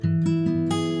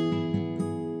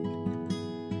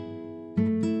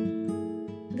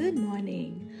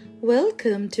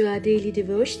Welcome to our daily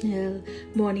devotional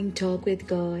morning talk with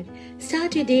God.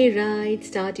 Start your day right,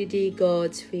 start your day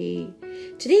God's way.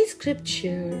 Today's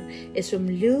scripture is from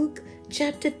Luke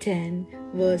chapter 10,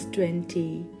 verse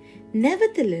 20.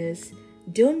 Nevertheless,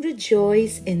 don't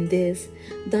rejoice in this,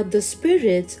 that the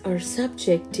spirits are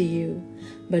subject to you,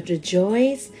 but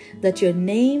rejoice that your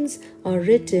names are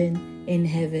written in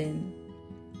heaven.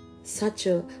 Such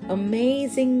an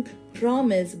amazing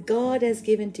promise God has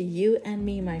given to you and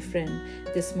me, my friend,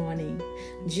 this morning.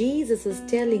 Jesus is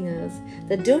telling us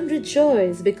that don't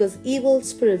rejoice because evil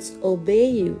spirits obey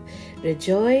you.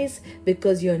 Rejoice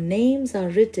because your names are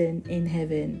written in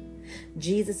heaven.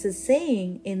 Jesus is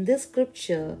saying in this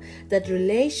scripture that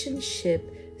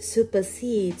relationship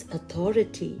supersedes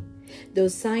authority.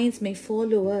 Those signs may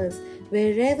follow us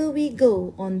wherever we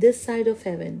go on this side of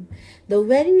heaven. The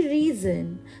very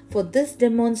reason for this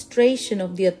demonstration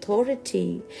of the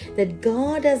authority that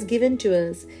God has given to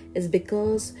us is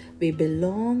because we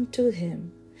belong to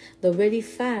Him. The very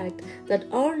fact that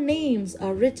our names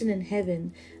are written in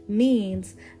heaven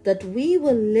means that we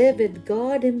will live with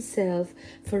God Himself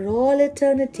for all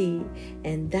eternity,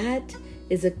 and that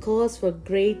is a cause for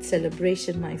great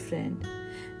celebration, my friend.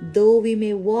 Though we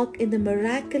may walk in the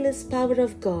miraculous power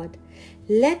of God,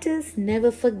 let us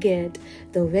never forget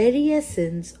the very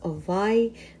essence of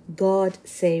why God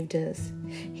saved us.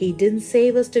 He didn't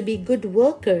save us to be good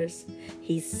workers.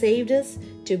 He saved us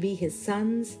to be His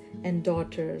sons and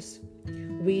daughters.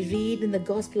 We read in the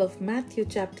Gospel of Matthew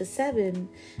chapter 7,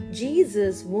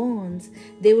 Jesus warns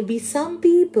there will be some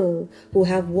people who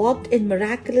have walked in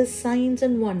miraculous signs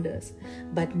and wonders,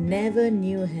 but never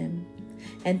knew Him.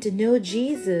 And to know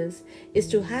Jesus is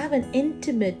to have an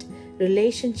intimate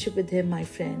relationship with Him, my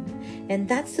friend. And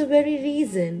that's the very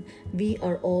reason we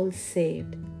are all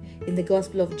saved. In the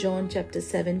Gospel of John chapter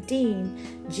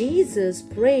 17, Jesus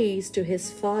prays to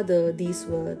His Father these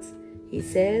words. He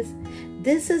says,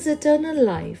 "This is eternal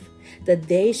life, that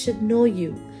they should know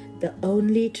you, the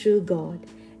only true God,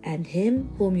 and Him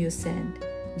whom you sent,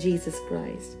 Jesus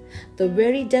Christ." The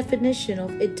very definition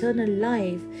of eternal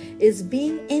life is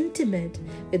being intimate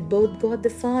with both God the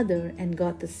Father and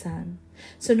God the Son.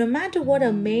 So no matter what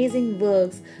amazing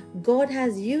works God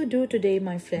has you do today,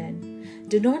 my friend,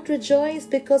 do not rejoice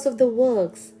because of the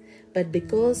works, but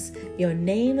because your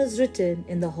name is written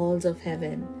in the halls of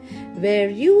heaven, where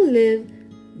you live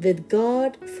with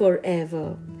God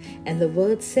forever. And the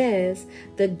word says,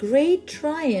 the great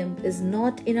triumph is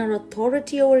not in our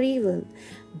authority over evil,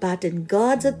 but in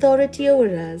God's authority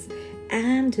over us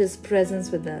and His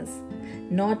presence with us.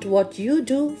 Not what you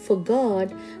do for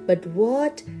God, but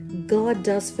what God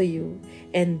does for you.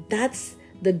 And that's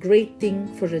the great thing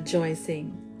for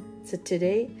rejoicing. So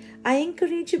today, I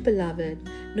encourage you, beloved,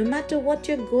 no matter what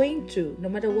you're going through, no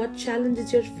matter what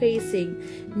challenges you're facing,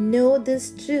 know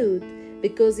this truth,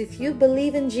 because if you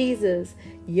believe in Jesus,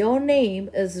 your name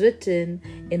is written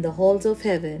in the halls of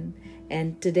heaven.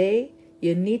 And today,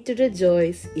 you need to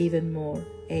rejoice even more.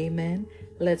 Amen.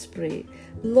 Let's pray.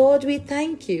 Lord, we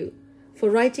thank you for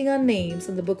writing our names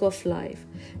in the book of life.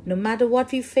 No matter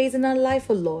what we face in our life,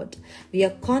 O Lord, we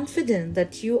are confident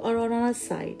that you are on our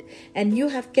side and you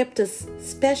have kept a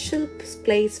special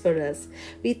place for us.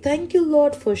 We thank you,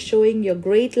 Lord, for showing your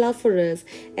great love for us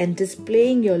and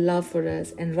displaying your love for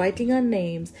us and writing our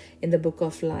names in the book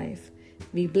of life.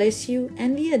 We bless you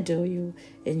and we adore you.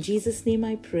 In Jesus' name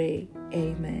I pray.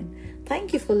 Amen.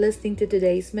 Thank you for listening to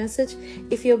today's message.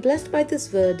 If you're blessed by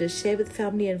this word, to share with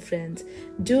family and friends.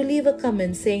 Do leave a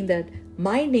comment saying that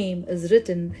my name is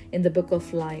written in the book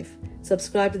of life.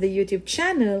 Subscribe to the YouTube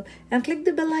channel and click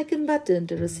the bell icon button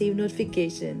to receive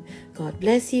notification. God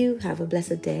bless you. Have a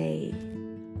blessed day.